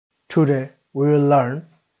Today we will learn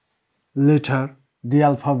letter, the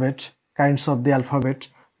alphabet, kinds of the alphabet,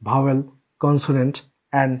 vowel, consonant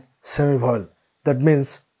and semi-vowel. That means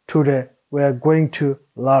today we are going to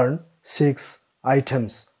learn 6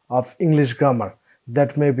 items of English grammar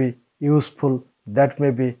that may be useful, that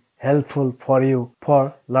may be helpful for you for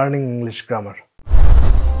learning English grammar.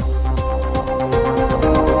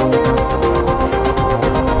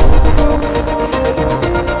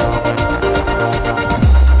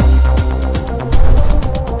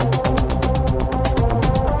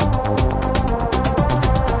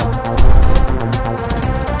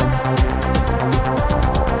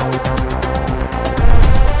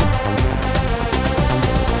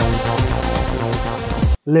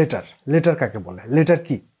 Letter কাকে বলে? Letter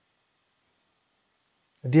কি?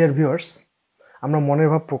 Dear viewers, আমরা মনের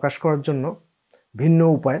ভাব প্রকাশ করার জন্য ভিন্ন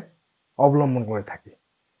উপায় অবলম্বন করে থাকি।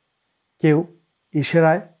 কেউ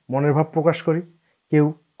ইশারায় মনের ভাব প্রকাশ করি, কেউ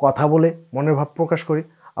কথা বলে মনের ভাব প্রকাশ করি,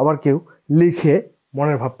 আবার কেউ লিখে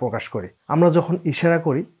মনের ভাব প্রকাশ করি। আমরা যখন ইশারা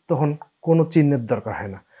করি তখন কোনো চিহ্নের দরকার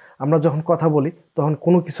হয় না, আমরা যখন কথা বলি তখন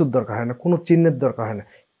কোনো কিছুর দরকার হয় না, কোনো চিহ্নের দরকার হয় না।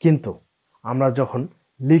 কিন্তু আমরা যখন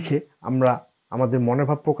লিখে আমরা আমাদের মনের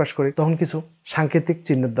ভাব প্রকাশ করি তখন কিছু সাংকেতিক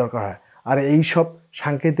চিহ্নের দরকার হয়। আর এই সব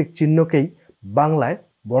সাংকেতিক চিহ্নকেই বাংলায়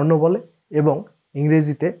বর্ণ বলে এবং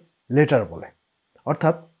ইংরেজিতে লেটার বলে।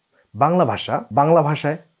 অর্থাৎ বাংলা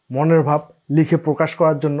ভাষায় মনের ভাব লিখে প্রকাশ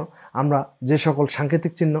করার জন্য আমরা যে সকল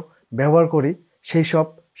সাংকেতিক চিহ্ন ব্যবহার করি সেই সব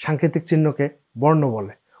সাংকেতিক চিহ্নকে বর্ণ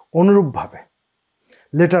বলে। অনুরূপভাবে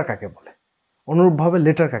লেটার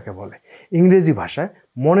কাকে বলে? ইংরেজি ভাষায়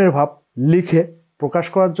মনের ভাব লিখে প্রকাশ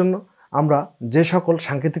করার জন্য আমরা যে সকল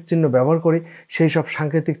সাংকেতিক চিহ্ন ব্যবহার করি সেই সব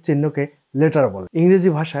সাংকেতিক চিহ্নকে লেটার বলে। ইংরেজি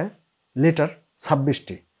ভাষায় লেটার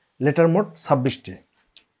 26টি, লেটার মোট 26টি।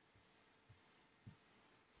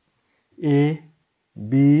 এ,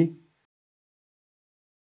 বি,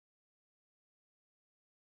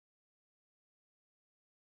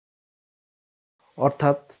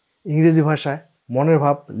 অর্থাৎ ইংরেজি ভাষায় মনের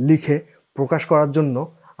ভাব লিখে প্রকাশ করার জন্য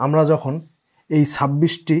আমরা যখন এই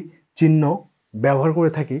 26টি চিহ্ন ব্যবহার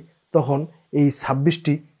করে থাকি তখন এই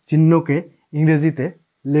 26টি চিহ্নকে ইংরেজিতে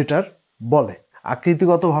লেটার বলে।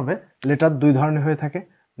 আকৃতিগতভাবে লেটার দুই ধরনের হয়ে থাকে।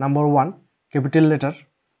 Number 1 capital letter,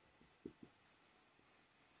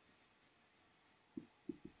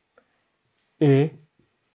 A,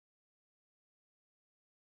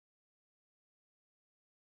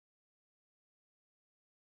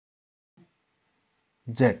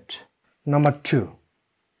 Z. Number 2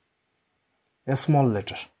 a small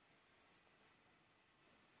letter,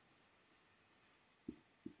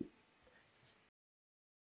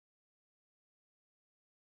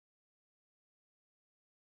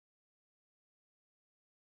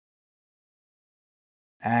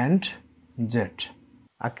 and Z.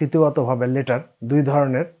 আকৃতিগতভাবে letter দুই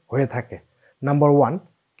ধরনের হয়ে থাকে। Number 1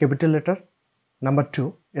 capital letter, number 2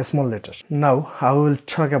 a small letter. Now I will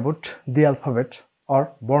talk about the alphabet or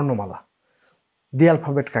বর্ণমালা। the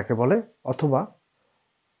alphabet কাকে বলে অথবা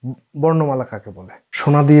বর্ণমালা কাকে বলে?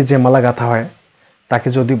 সোনা দিয়ে যে মালা গাঁথা হয় তাকে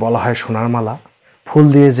যদি বলা হয় সোনার মালা, ফুল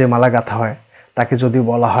দিয়ে যে মালা গাঁথা হয় তাকে যদি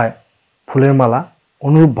বলা হয় ফুলের মালা,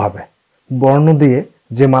 অনুরূপভাবে বর্ণ দিয়ে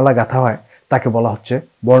যে মালা গাঁথা হয় তাকে বলা হচ্ছে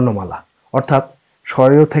বর্ণমালা। অর্থাৎ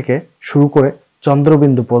স্বরীয় থেকে শুরু করে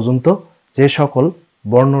চন্দ্রবিন্দু পর্যন্ত যে সকল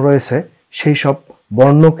বর্ণ রয়েছে সেই সব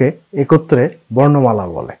বর্ণকে একত্রে বর্ণমালা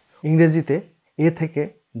বলে। ইংরেজিতে এ থেকে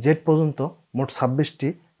জেড পর্যন্ত মোট 26টি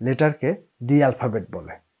লেটারকে দি অ্যালফাবেট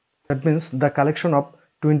বলে। That means the collection of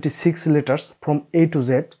 26 letters from A to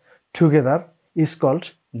Z together is called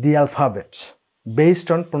the alphabet. Based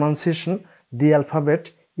on pronunciation, the alphabet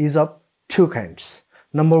is of two kinds.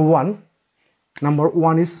 Number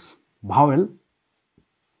one is vowel.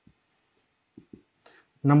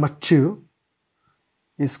 Number 2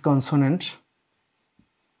 is consonant.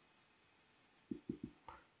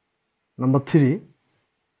 Number 3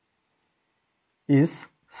 is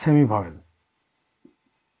semi-vowel.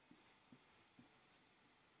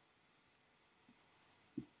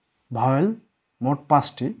 Vowel মোট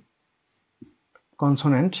 5টি,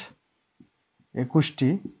 consonant 21টি,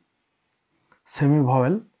 semi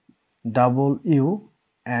vowel W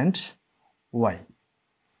and Y,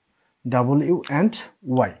 W and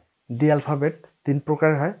Y। The alphabet 3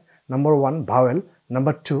 প্রকারের হয়। Number 1 vowel,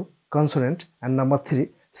 number 2 consonant and number 3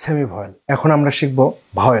 semi vowel. এখন আমরা শিখব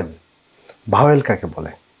vowel. Vowel কাকে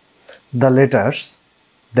বলে? The letters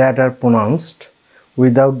that R pronounced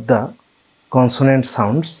without the consonant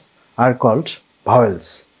sounds are called vowels.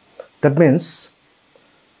 That means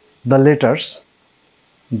the letters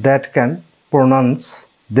that can pronounce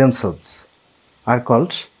themselves are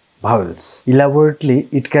called vowels. Elaborately,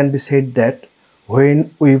 it can be said that when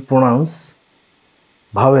we pronounce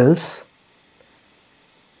vowels,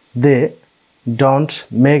 they don't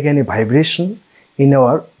make any vibration in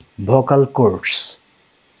our vocal cords.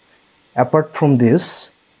 Apart from this,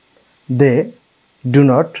 they do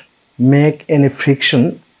not make any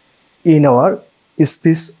friction in our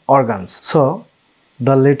speech organs. So,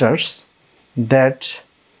 the letters that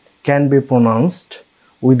can be pronounced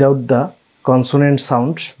without the consonant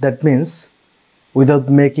sound, that means without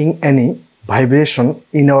making any vibration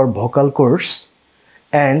in our vocal cords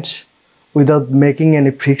and without making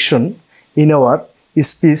any friction in our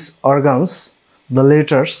speech organs, the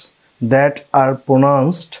letters that are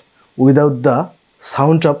pronounced without the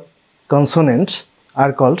sound of consonant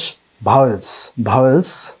are called vowels.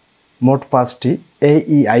 Vowels মোট 5টি A,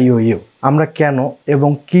 E, I, O, U. আমরা কেন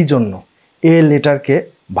এবং কি জন্য A লেটারকে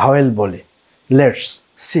vowel বলি? Let's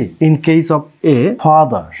see. In case of A,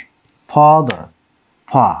 father, father,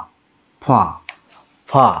 fa, fa,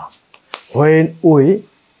 fa. When we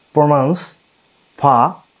pronounce fa,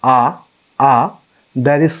 a,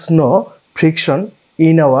 there is no friction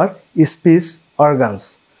in our speech organs.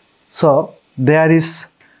 So there is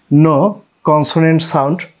no consonant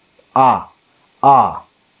sound a,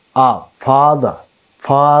 father,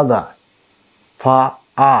 father, fa,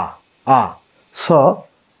 a. So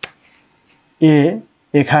A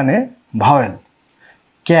এখানে vowel.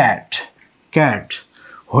 Cat, cat.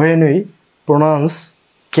 When we pronounce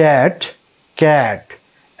cat, cat,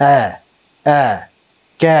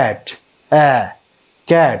 cat,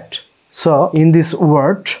 cat. So in this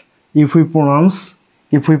word, if we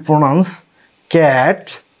pronounce cat,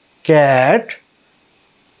 cat,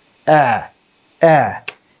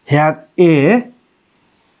 here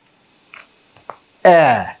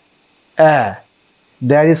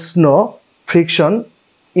there is no friction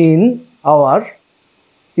in our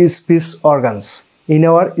speech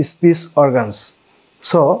organs.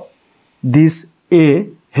 So this A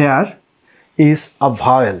here is a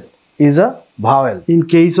vowel. In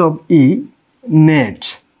case of E, net,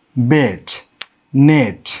 bed,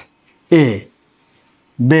 net, A,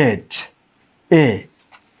 bed,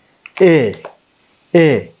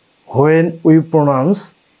 A. When we pronounce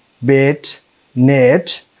bed,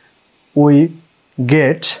 net, we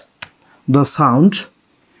get the sound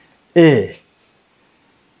A.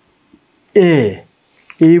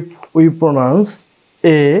 If we pronounce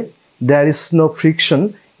A, there is no friction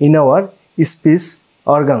in our speech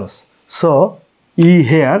organs. So E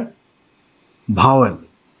here vowel.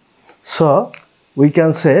 So we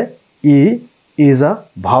can say E is a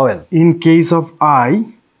vowel. In case of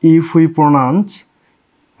I, if we pronounce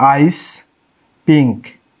eyes,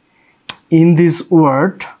 pink. In this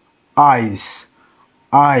word, eyes.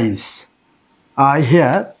 I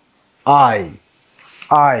here I.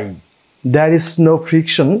 There is no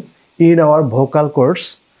friction in our vocal cords.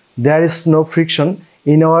 There is no friction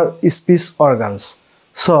in our speech organs.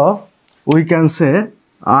 So we can say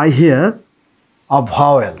I here a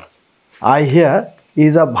vowel. I here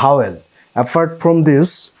is a vowel. Apart from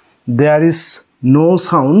this, there is no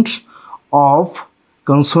sound of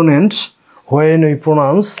consonant when we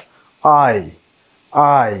pronounce I.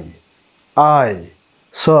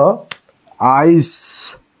 So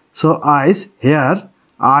eyes here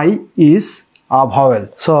I is a vowel.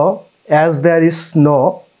 So as there is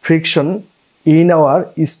no friction in our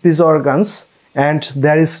speech organs and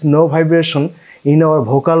there is no vibration in our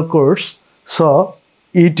vocal cords, so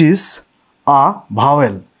it is a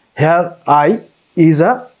vowel. Here I is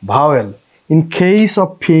a vowel. In case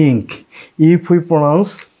of pink, if we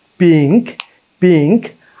pronounce pink,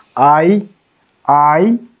 I,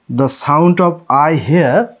 the sound of I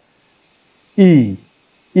here, E.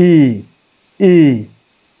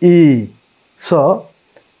 So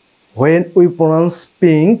when we pronounce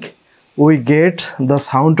pink, we get the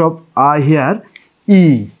sound of I here,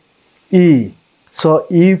 E. So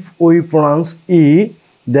if we pronounce E,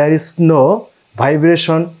 there is no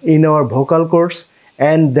vibration in our vocal cords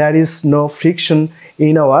and there is no friction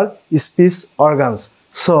in our speech organs.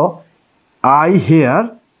 So I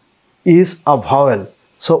here is a vowel.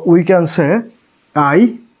 So we can say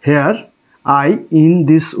I here, I in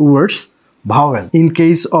these words, vowel. In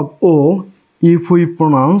case of O, if we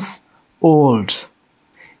pronounce old.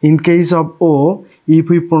 In case of O, if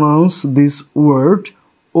we pronounce this word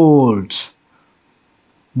old.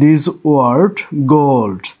 This word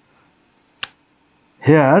gold.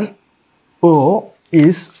 Here O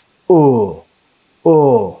is O.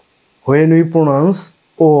 When we pronounce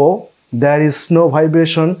O, there is no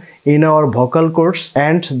vibration in our vocal cords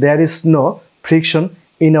and there is no friction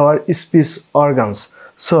in our speech organs.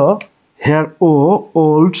 So here O,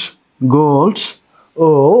 old, gold,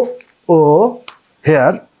 O,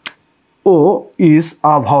 Here O is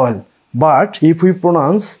a vowel, but if we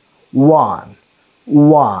pronounce one,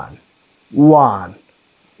 one, one,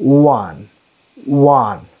 one,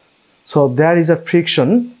 one, so there is a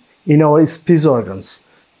friction in our speech organs.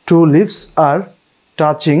 Two lips are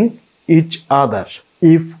touching each other.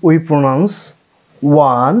 If we pronounce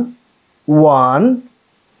one, one,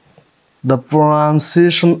 the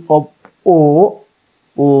pronunciation of O,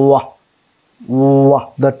 wa,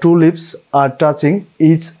 wa, the two lips are touching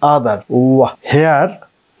each other. Wa. Here,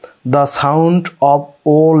 the sound of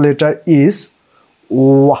O letter is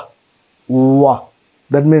wa, wa.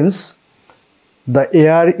 That means the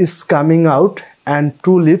air is coming out and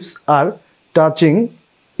two lips are touching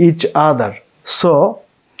each other. So,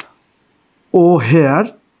 O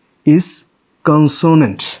here is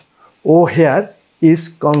consonant. O here is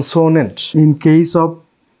consonant. In case of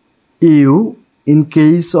U,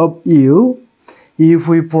 if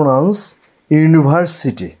we pronounce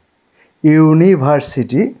university,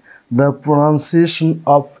 university, the pronunciation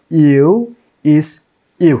of U is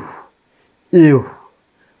U, U.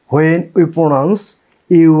 When we pronounce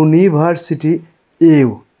university,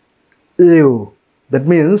 U, U, that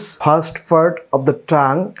means first part of the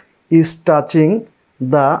tongue is touching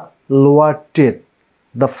the lower teeth.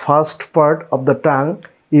 The first part of the tongue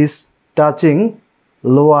is touching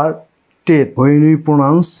lower teeth. When we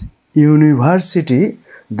pronounce university,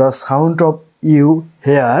 the sound of U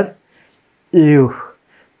here, U,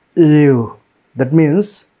 U. That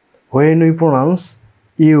means when we pronounce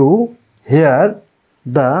U here,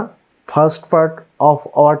 the first part of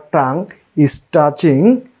our tongue is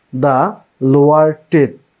touching the lower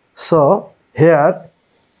teeth. So here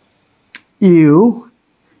U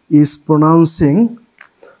is pronouncing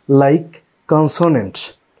like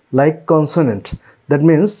consonant, like consonant. That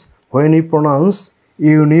means when we pronounce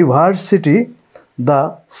university,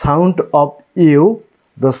 the sound of U,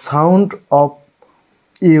 the sound of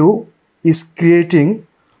U is creating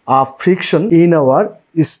a friction in our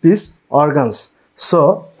speech organs.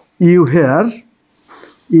 So U here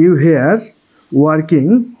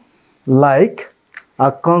working like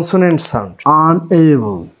a consonant sound.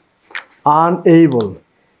 Unable, unable.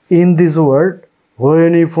 In this word,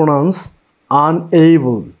 when we pronounce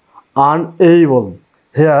unable, unable,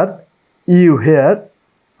 here U here,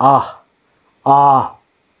 ah, ah,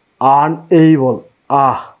 unable,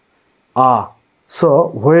 ah, ah. So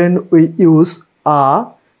when we use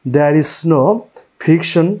ah, there is no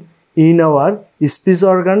friction in our speech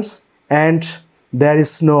organs and there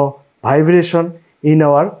is no vibration in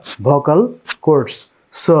our vocal cords.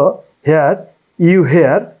 So here U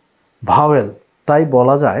here vowel. তাই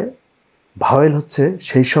বলা যায় vowel হচ্ছে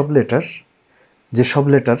সেই সব letter যেসব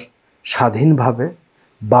letter স্বাধীনভাবে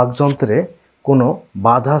বাকযন্ত্রে কোনো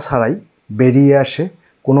বাধা ছাড়াই বেরিয়ে আসে,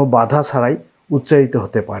 কোনো বাধা ছাড়াই উচ্চারিত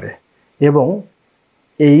হতে পারে এবং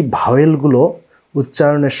এই ভাওয়েলগুলো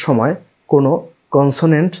উচ্চারণের সময় কোনো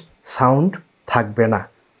কনসোনেন্ট সাউন্ড থাকবে না,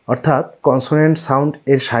 অর্থাৎ কনসোনেন্ট সাউন্ড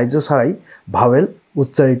এর সাহায্য ছাড়াই ভাওয়েল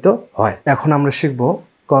উচ্চারিত হয়। এখন আমরা শিখব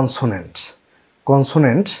কনসোনেন্ট।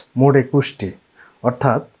 কনসোনেন্ট মোট 21টি,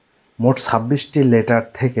 অর্থাৎ মোট 26টি লেটার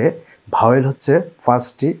থেকে ভাওয়েল হচ্ছে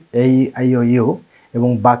 5টি, এই, আই, ও, ইউ, এবং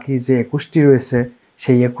বাকি যে 21টি রয়েছে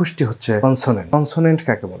সেই 21টি হচ্ছে কনসোনেন্ট। কনসোনেন্ট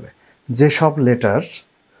কাকে বলে? যেসব লেটার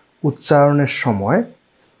উচ্চারণের সময়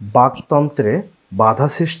বাকতন্ত্রে বাধা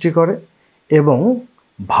সৃষ্টি করে এবং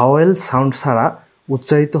ভাওয়েল সাউন্ড ছাড়া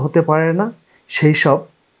উচ্চারিত হতে পারে না, সেই সব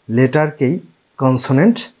লেটারকেই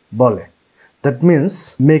কনসোনেন্ট বলে। That means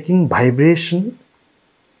making vibration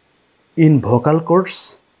in vocal cords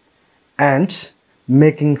and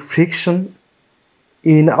making friction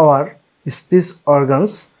in our speech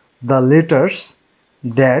organs. The letters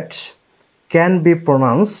that can be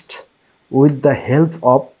pronounced with the help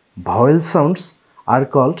of vowel sounds are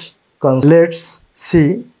called consonants. Let's see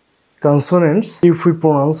consonants. If we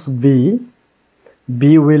pronounce B, B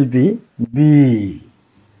will be B,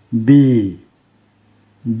 B,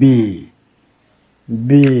 B,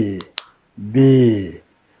 B, B.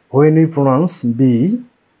 When we pronounce B,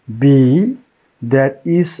 B, there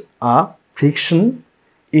is a friction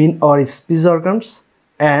in our speech organs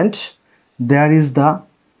and there is the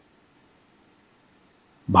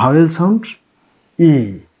vowel sound E,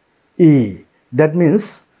 E. That means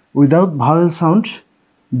without vowel sound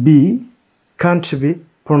B can't be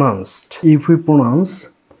pronounced. If we pronounce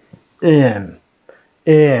AM,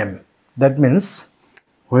 AM, that means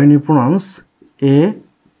when we pronounce A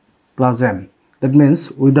plus M, that means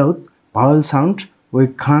without vowel sound we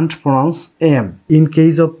can't pronounce M. In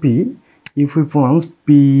case of P, if we pronounce P,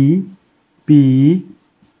 P,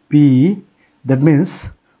 P, that means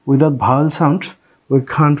without vowel sound we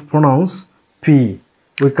can't pronounce P.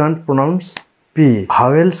 We can't pronounce P.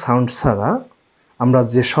 Vowel sound ছাড়া আমরা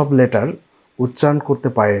যেসব letter উচ্চারণ করতে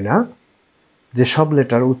পারি না, যেসব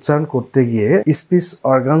letter উচ্চারণ করতে গিয়ে স্পিচ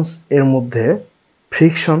অর্গানস এর মধ্যে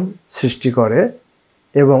ফ্রিকশন সৃষ্টি করে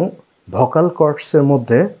এবং ভোকাল কর্ডসের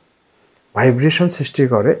মধ্যে ভাইব্রেশন সৃষ্টি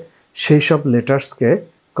করে, সেই সব লেটার্সকে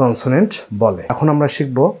কনসোনেন্ট বলে। এখন আমরা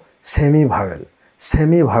শিখব সেমি ভাওয়েল।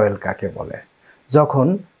 সেমি ভাওয়েল কাকে বলে? যখন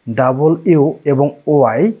ডাবল ইউ এবং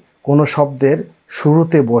ওয়াই কোনো শব্দের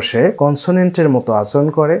শুরুতে বসে কনসোনেন্টের মতো আচরণ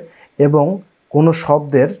করে এবং কোনো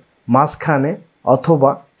শব্দের মাঝখানে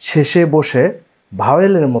অথবা শেষে বসে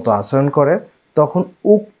ভাওয়েলের মতো আচরণ করে, তখন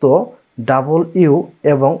উক্ত ডাবল ইউ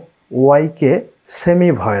এবং ওয়াইকে সেমি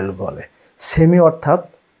ভাওয়েল বলে। সেমি অর্থাৎ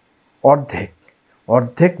অর্ধেক,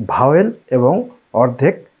 অর্ধেক ভাওয়েল এবং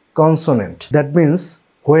অর্ধেক consonant. That means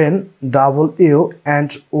when double U and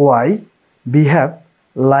Y behave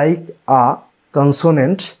like a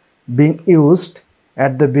consonant being used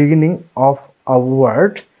at the beginning of a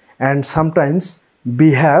word and sometimes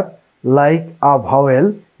behave like a vowel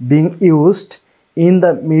being used in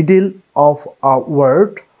the middle of a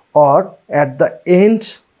word or at the end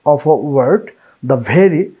of a word, the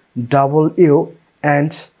very double U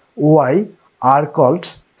and Y are called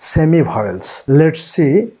semi-vowels. Let's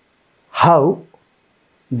see how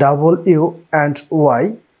double U and Y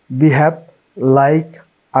behave like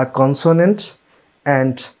a consonant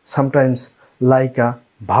and sometimes like a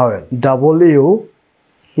vowel. Double U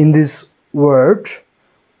in this word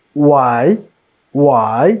Y,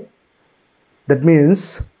 that means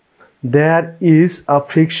there is a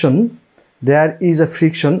friction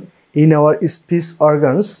in our speech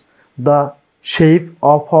organs. The shape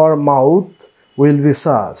of our mouth will be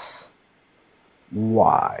such.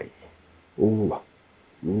 Y.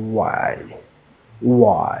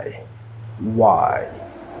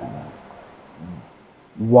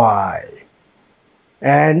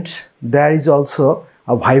 And there is also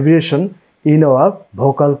a vibration in our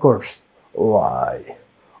vocal cords. Y.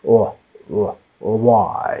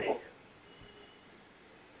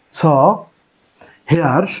 So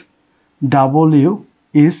here W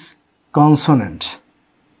is consonant.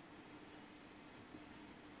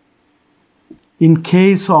 In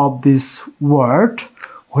case of this word,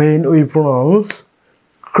 when we pronounce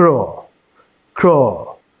crow,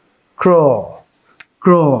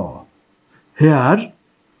 here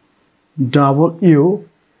W,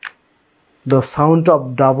 the sound of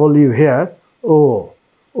W here, O.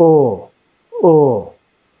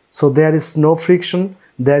 So there is no friction,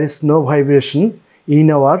 there is no vibration in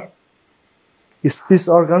our speech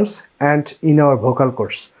organs and in our vocal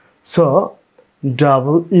cords. So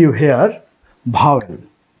W here, vowel.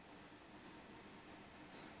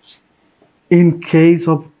 In case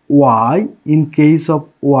of Y,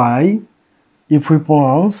 if we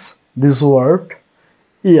pronounce this word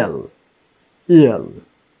L,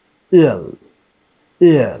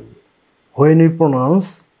 when we pronounce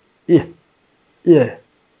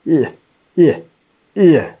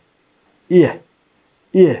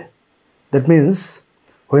that means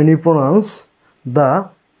when we pronounce, the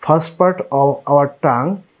first part of our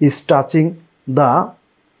tongue is touching the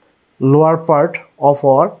lower part of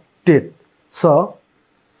our teeth. So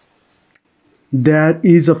there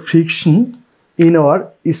is a friction in our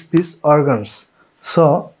speech organs.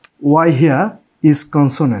 So Y here is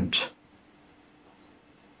consonant.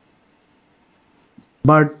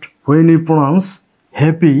 But when we pronounce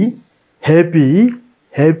happy,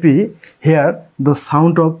 here the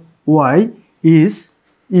sound of Y is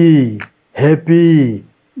E. Happy,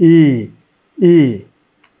 E.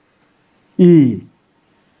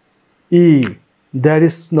 There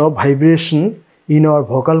is no vibration in our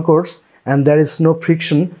vocal cords and there is no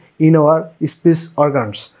friction in our speech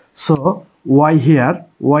organs. So Y here,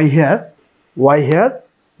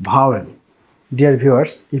 vowel. Dear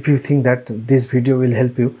viewers, if you think that this video will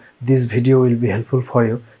help you, this video will be helpful for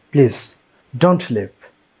you, please don't leave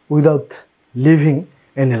without leaving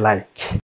any like.